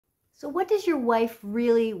So what does your wife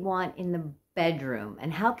really want in the bedroom?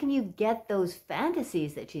 And how can you get those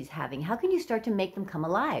fantasies that she's having? How can you start to make them come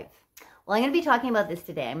alive? Well, I'm going to be talking about this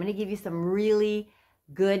today. I'm going to give you some really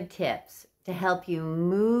good tips to help you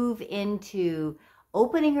move into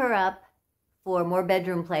opening her up for more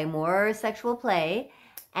bedroom play, more sexual play,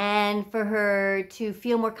 and for her to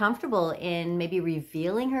feel more comfortable in maybe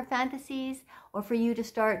revealing her fantasies, or for you to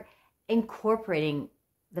start incorporating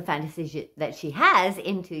the fantasies that she has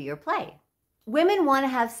into your play. Women want to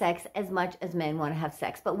have sex as much as men want to have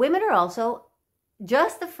sex, but women are also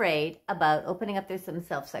just afraid about opening up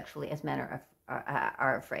themselves sexually as men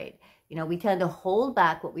are afraid. You know, we tend to hold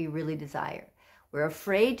back what we really desire. We're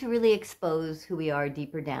afraid to really expose who we are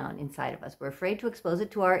deeper down inside of us. We're afraid to expose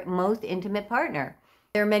it to our most intimate partner.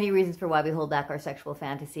 There are many reasons for why we hold back our sexual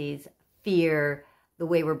fantasies: fear, the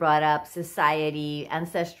way we're brought up, society,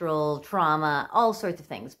 ancestral trauma, all sorts of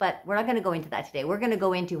things. But we're not going to go into that today. We're going to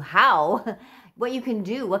go into how, what you can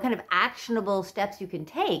do, what kind of actionable steps you can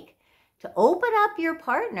take to open up your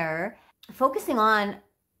partner, focusing on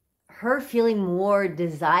her feeling more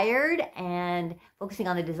desired and focusing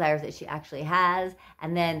on the desires that she actually has,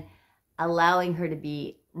 and then allowing her to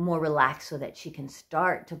be more relaxed so that she can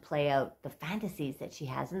start to play out the fantasies that she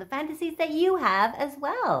has and the fantasies that you have as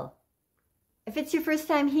well. If it's your first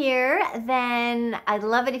time here, then I'd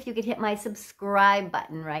love it if you could hit my subscribe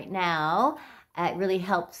button right now. It really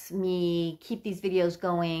helps me keep these videos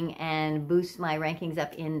going and boost my rankings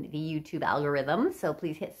up in the YouTube algorithm. So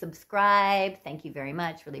please hit subscribe. Thank you very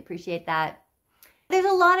much. Really appreciate that. There's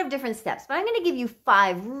a lot of different steps, but I'm going to give you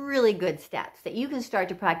 5 really good steps that you can start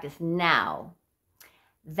to practice now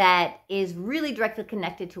that is really directly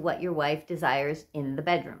connected to what your wife desires in the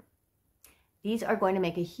bedroom. These are going to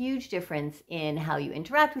make a huge difference in how you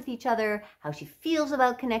interact with each other, how she feels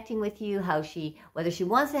about connecting with you, whether she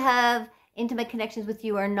wants to have intimate connections with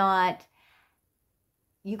you or not.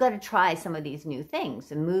 You got to try some of these new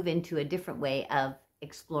things and move into a different way of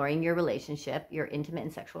exploring your relationship, your intimate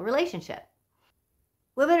and sexual relationship.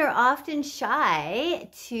 Women are often shy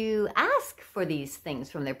to ask for these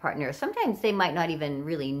things from their partner. Sometimes they might not even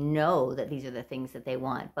really know that these are the things that they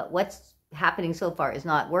want, but what's happening so far is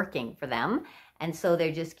not working for them. And so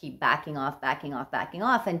they just keep backing off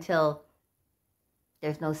until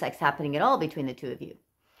there's no sex happening at all between the two of you.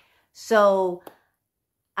 So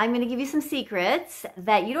I'm going to give you some secrets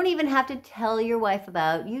that you don't even have to tell your wife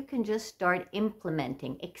about. You can just start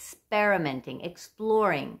implementing, experimenting,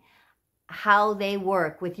 exploring how they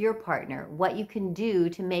work with your partner, what you can do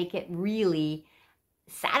to make it really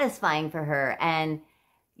satisfying for her. And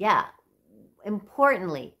yeah,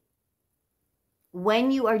 importantly,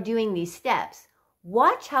 when you are doing these steps,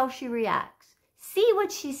 watch how she reacts. See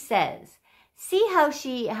what she says. See how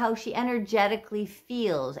she energetically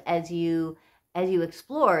feels as you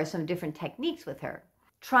explore some different techniques with her.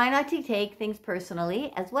 Try not to take things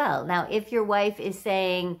personally as well. Now, if your wife is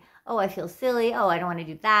saying, "Oh, I feel silly. Oh, I don't want to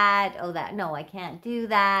do that. Oh, no, I can't do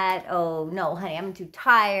that. Oh, no, honey, I'm too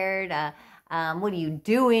tired. What are you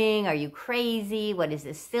doing? Are you crazy? What is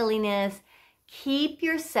this silliness?" Keep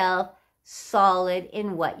yourself solid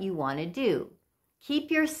in what you want to do.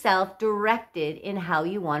 Keep yourself directed in how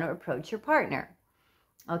you want to approach your partner.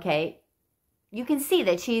 Okay? You can see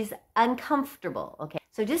that she's uncomfortable. Okay?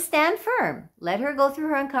 So just stand firm. Let her go through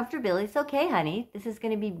her uncomfortability. It's okay, honey. This is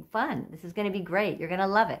going to be fun. This is going to be great. You're going to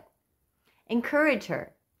love it. Encourage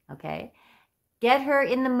her. Okay? Get her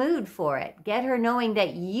in the mood for it. Get her knowing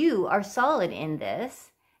that you are solid in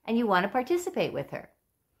this and you want to participate with her.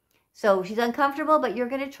 So she's uncomfortable, but you're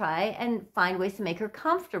going to try and find ways to make her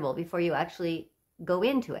comfortable before you actually go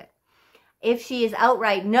into it. If she is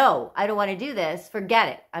outright, "No, I don't want to do this, forget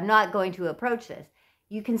it. I'm not going to approach this."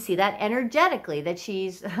 You can see that energetically that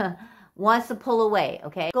she's wants to pull away,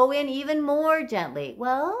 okay? Go in even more gently.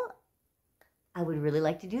 "Well, I would really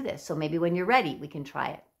like to do this. So maybe when you're ready, we can try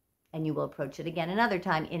it." And you will approach it again another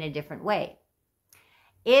time in a different way.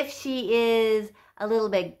 If she is a little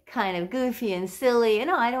bit kind of goofy and silly,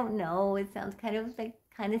 I don't know, it sounds kind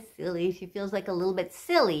of silly. She feels like a little bit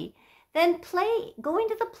silly. Then go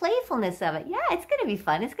into the playfulness of it. Yeah, it's going to be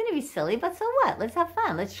fun. It's going to be silly, but so what? Let's have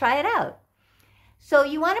fun. Let's try it out. So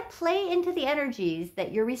you want to play into the energies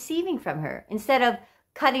that you're receiving from her instead of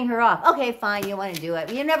cutting her off. "Okay, fine, you want to do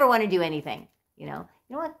it. You never want to do anything. You don't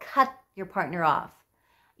want to cut your partner off.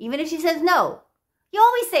 Even if she says no. You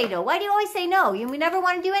always say no. Why do you always say no? We never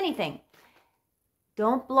want to do anything.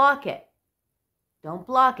 Don't block it. Don't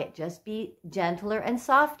block it. Just be gentler and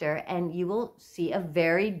softer, and you will see a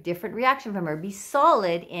very different reaction from her. Be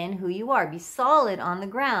solid in who you are. Be solid on the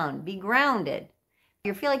ground. Be grounded.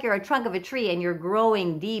 You feel like you're a trunk of a tree and you're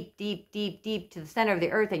growing deep, deep, deep, deep to the center of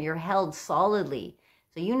the earth and you're held solidly.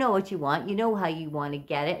 So you know what you want, you know how you want to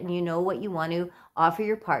get it, and you know what you want to offer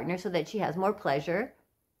your partner so that she has more pleasure,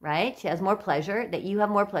 right? She has more pleasure, that you have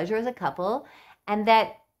more pleasure as a couple, and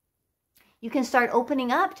that you can start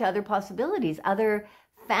opening up to other possibilities, other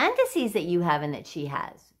fantasies that you have and that she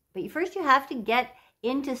has. But first you have to get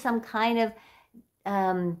into some kind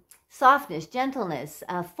of softness, gentleness,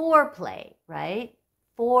 foreplay, right?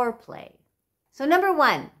 Foreplay. So number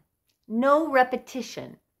 1, no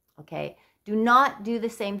repetition, okay? Do not do the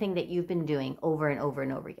same thing that you've been doing over and over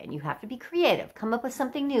and over again. You have to be creative. Come up with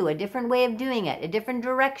something new, a different way of doing it, a different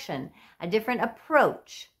direction, a different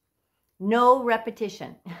approach. No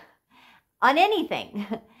repetition on anything.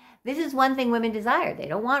 This is one thing women desire. They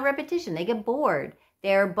don't want repetition. They get bored.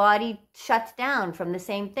 Their body shuts down from the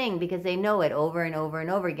same thing because they know it over and over and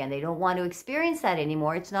over again. They don't want to experience that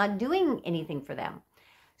anymore. It's not doing anything for them.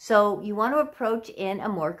 So you want to approach in a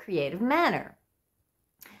more creative manner.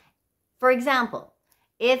 For example,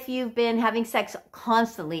 if you've been having sex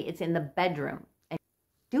constantly, it's in the bedroom.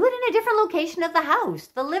 Do it in a different location of the house,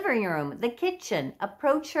 the living room, the kitchen.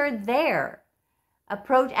 Approach her there.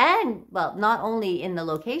 Approach, and, well, not only in the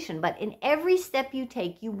location, but in every step you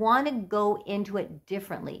take, you want to go into it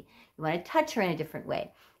differently. You want to touch her in a different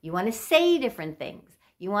way. You want to say different things.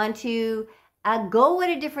 You want to go at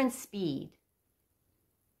a different speed.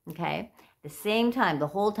 Okay? The same time, the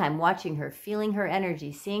whole time, watching her, feeling her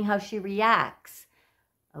energy, seeing how she reacts.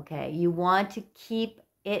 Okay? You want to keep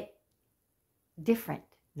it different.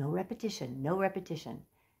 No repetition, no repetition.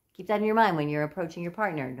 Keep that in your mind when you're approaching your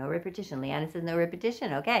partner. No repetition. Leanna says no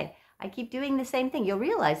repetition. Okay. I keep doing the same thing. You'll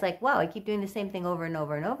realize, like, wow, I keep doing the same thing over and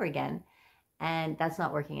over and over again. And that's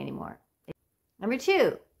not working anymore. Number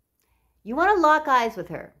 2, you want to lock eyes with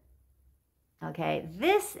her. Okay.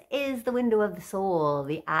 This is the window of the soul,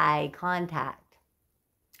 the eye contact.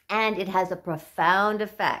 And it has a profound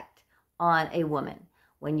effect on a woman.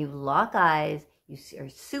 When you lock eyes, you are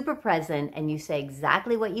super present and you say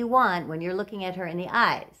exactly what you want when you're looking at her in the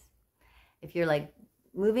eyes. If you're like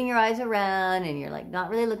moving your eyes around and you're like not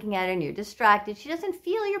really looking at her and you're distracted, she doesn't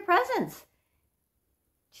feel your presence.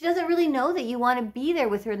 She doesn't really know that you want to be there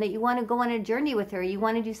with her and that you want to go on a journey with her. You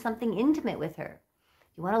want to do something intimate with her.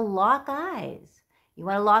 You want to lock eyes. You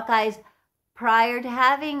want to lock eyes prior to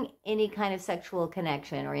having any kind of sexual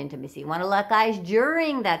connection or intimacy. You want to lock eyes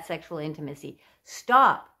during that sexual intimacy.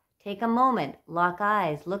 Stop. Take a moment, lock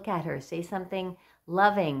eyes, look at her, say something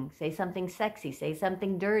loving, say something sexy, say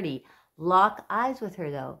something dirty. Lock eyes with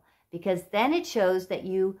her though, because then it shows that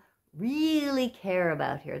you really care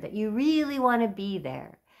about her, that you really want to be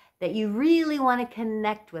there, that you really want to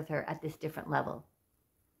connect with her at this different level.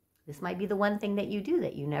 This might be the one thing that you do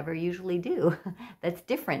that you never usually do. That's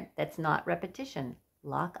different. That's not repetition.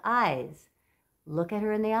 Lock eyes. Look at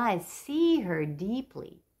her in the eyes. See her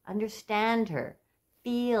deeply. Understand her.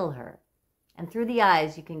 Feel her. And through the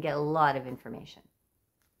eyes, you can get a lot of information.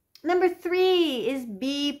 Number 3 is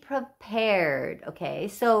be prepared. Okay,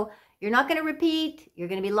 so you're not going to repeat. You're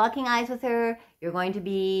going to be locking eyes with her. You're going to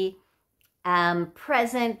be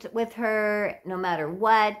present with her no matter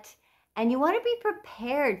what. And you want to be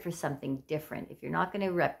prepared for something different. If you're not going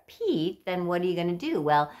to repeat, then what are you going to do?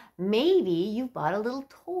 Well, maybe you've bought a little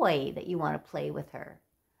toy that you want to play with her.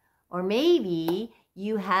 Or maybe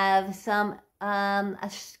you have some a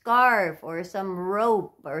scarf or some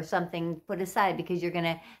rope or something put aside because you're going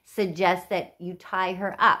to suggest that you tie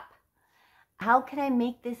her up. How can I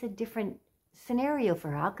make this a different scenario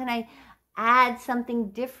for her? How can I add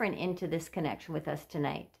something different into this connection with us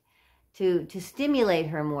tonight to stimulate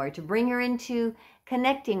her more, to bring her into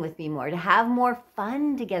connecting with me more, to have more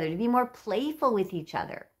fun together, to be more playful with each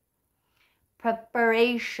other?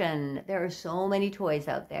 Preparation. There are so many toys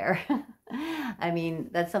out there. I mean,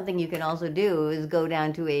 that's something you can also do, is go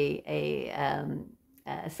down to a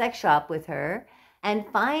sex shop with her and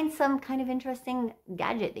find some kind of interesting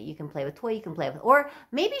gadget that you can play with, toy you can play with. Or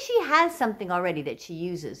maybe she has something already that she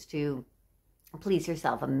uses to please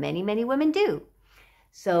herself. And many, many women do.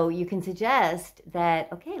 So you can suggest that,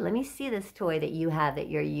 okay, let me see this toy that you have that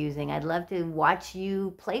you're using. I'd love to watch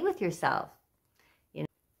you play with yourself.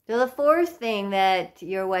 So the 4th thing that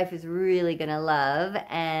your wife is really going to love,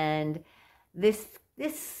 and this,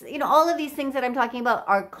 all of these things that I'm talking about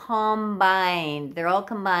are combined. They're all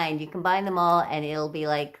combined. You combine them all and it'll be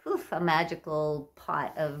like, a magical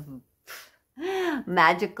pot of a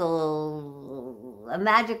magical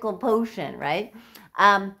potion, right?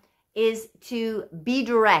 Is to be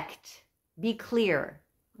direct, be clear,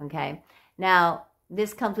 okay? Now,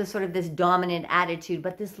 this comes with sort of this dominant attitude,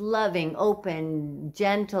 but this loving, open,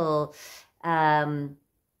 gentle,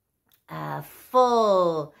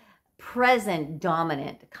 full, present,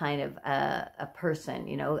 dominant kind of a person,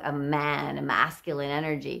 you know, a man, a masculine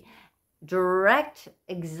energy. Direct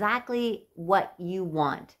exactly what you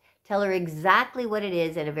want. Tell her exactly what it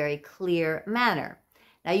is in a very clear manner.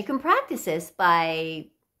 Now you can practice this by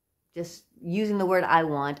just using the word I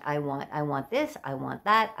want this, I want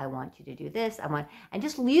that, I want you to do this, and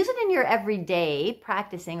just use it in your everyday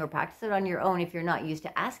practicing, or practice it on your own if you're not used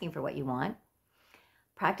to asking for what you want.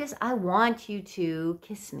 Practice, I want you to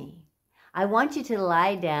kiss me. I want you to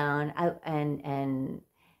lie down and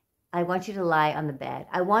I want you to lie on the bed.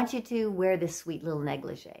 I want you to wear this sweet little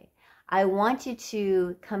negligee. I want you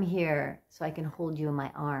to come here so I can hold you in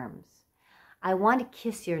my arms. I want to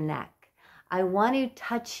kiss your neck. I want to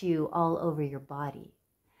touch you all over your body.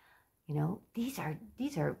 You know, these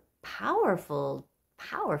are powerful,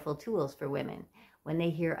 powerful tools for women when they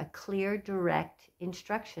hear a clear, direct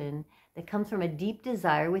instruction that comes from a deep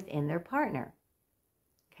desire within their partner.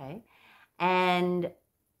 Okay? And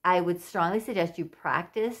I would strongly suggest you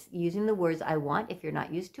practice using the words I want if you're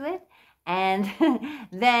not used to it, and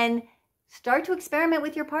then start to experiment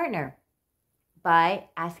with your partner by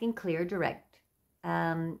asking clear, direct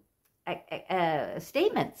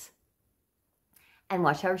statements, and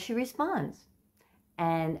watch how she responds.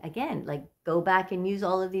 And again, like, go back and use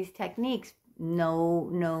all of these techniques. No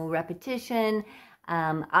repetition,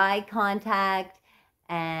 eye contact,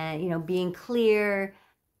 and, you know, being clear.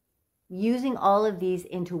 Using all of these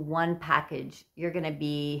into one package, you're going to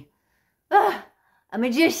be a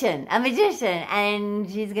magician,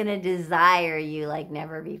 and she's going to desire you like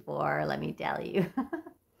never before, let me tell you.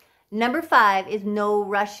 Number 5 is no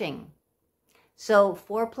rushing. So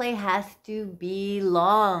foreplay has to be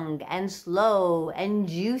long and slow and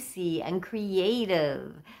juicy and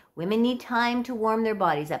creative. Women need time to warm their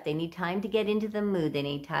bodies up. They need time to get into the mood. They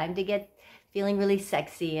need time to get feeling really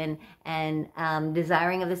sexy and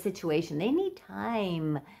desiring of the situation. They need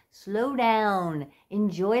time. Slow down.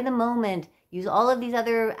 Enjoy the moment. Use all of these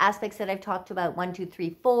other aspects that I've talked about, 1, 2,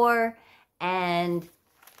 3, 4, and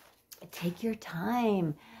take your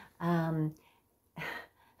time.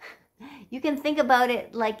 You can think about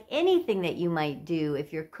it like anything that you might do.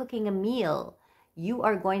 If you're cooking a meal, you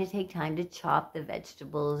are going to take time to chop the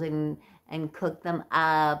vegetables and cook them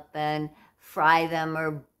up and fry them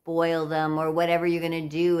or boil them or whatever you're going to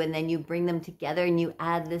do, and then you bring them together and you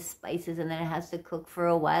add the spices, and then it has to cook for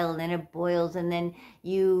a while, and then it boils, and then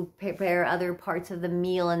you prepare other parts of the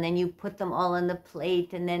meal, and then you put them all on the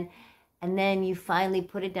plate, and then you finally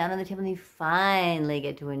put it down on the table, and you finally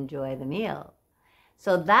get to enjoy the meal.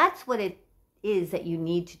 So that's what it is that you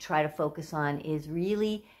need to try to focus on, is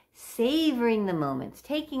really savoring the moments,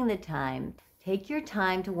 taking the time. Take your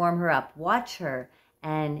time to warm her up, watch her,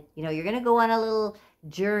 and, you know, you're going to go on a little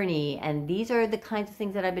journey, and these are the kinds of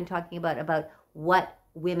things that I've been talking about what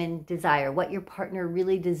women desire, what your partner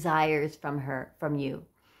really desires from you,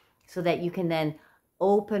 so that you can then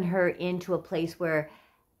open her into a place where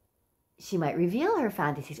she might reveal her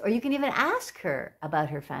fantasies, or you can even ask her about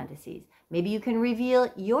her fantasies. Maybe you can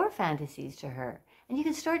reveal your fantasies to her, and you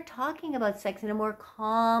can start talking about sex in a more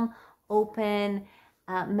calm, open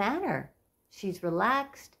manner. She's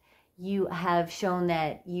relaxed. You have shown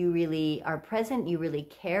that you really are present. You really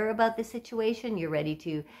care about the situation. You're ready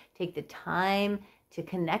to take the time to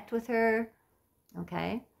connect with her.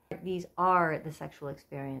 Okay? These are the sexual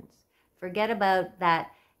experience. Forget about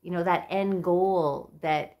that, you know, that end goal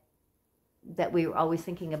that we were always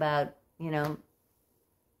thinking about, you know,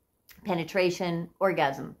 penetration,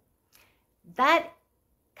 orgasm. That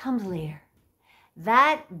comes later.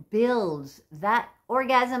 That builds, that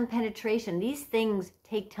orgasm, penetration, these things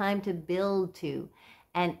take time to build to.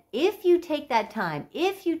 And if you take that time,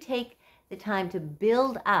 if you take the time to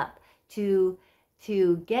build up, to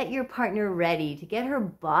get your partner ready, to get her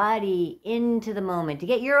body into the moment, to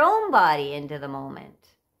get your own body into the moment,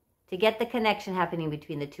 to get the connection happening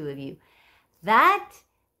between the two of you, that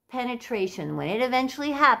penetration, when it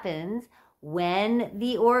eventually happens, when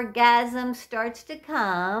the orgasm starts to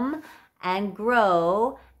come and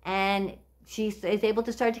grow, and she is able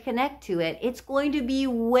to start to connect to it, it's going to be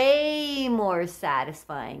way more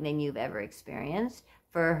satisfying than you've ever experienced.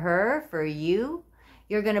 For her, for you,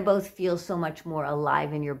 you're going to both feel so much more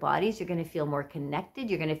alive in your bodies. You're going to feel more connected.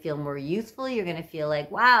 You're going to feel more youthful. You're going to feel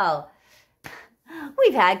like, wow,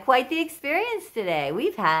 we've had quite the experience today.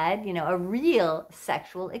 We've had, you know, a real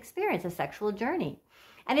sexual experience, a sexual journey.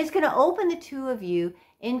 And it's going to open the two of you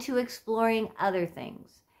into exploring other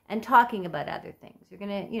things and talking about other things. You're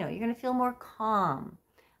going to, you know, you're going to feel more calm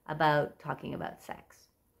about talking about sex.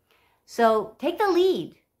 So take the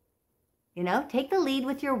lead, you know, take the lead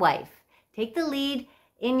with your wife. Take the lead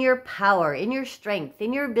in your power, in your strength,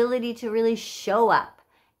 in your ability to really show up,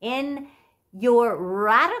 in your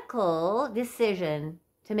radical decision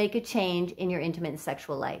to make a change in your intimate and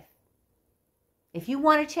sexual life. If you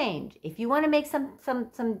want to change, if you want to make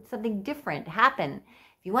something different happen,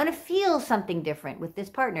 if you want to feel something different with this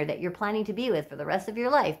partner that you're planning to be with for the rest of your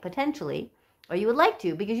life, potentially, or you would like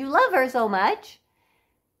to because you love her so much,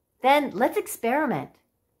 then let's experiment.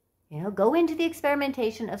 You know, go into the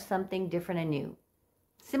experimentation of something different and new.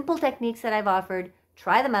 Simple techniques that I've offered,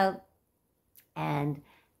 try them out, and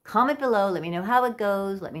comment below. Let me know how it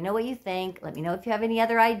goes. Let me know what you think. Let me know if you have any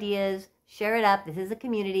other ideas. Share it up. This is a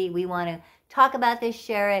community. We want to talk about this,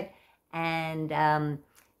 share it, and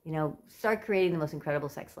you know, start creating the most incredible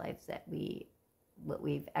sex lives that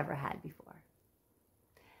we've ever had before.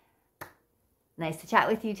 Nice to chat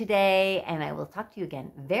with you today, and I will talk to you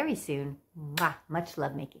again very soon. Mwah. Much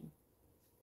love making.